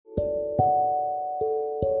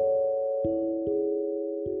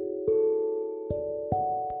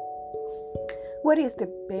What is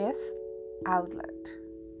the best outlet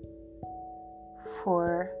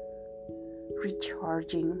for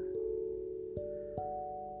recharging?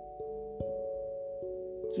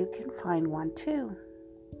 You can find one too.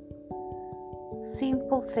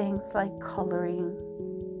 Simple things like coloring,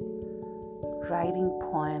 writing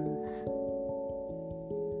poems,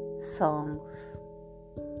 songs,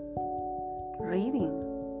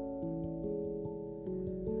 reading.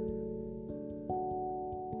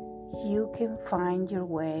 You can find your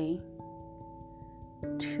way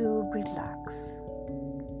to relax.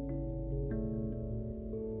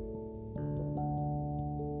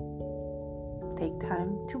 Take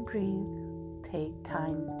time to breathe. Take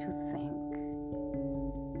time to think.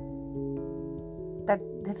 But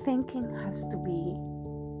the thinking has to be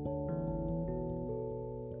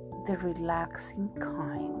the relaxing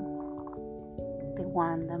kind, the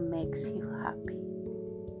one that makes you happy.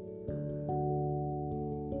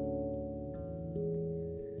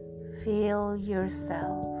 Fill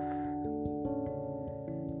yourself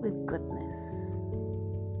with goodness.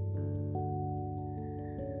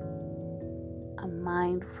 A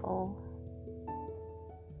mindful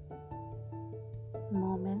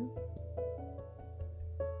moment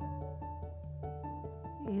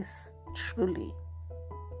is truly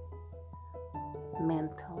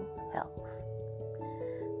mental health.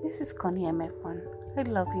 This is Connie MF1. I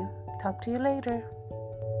love you. Talk to you later.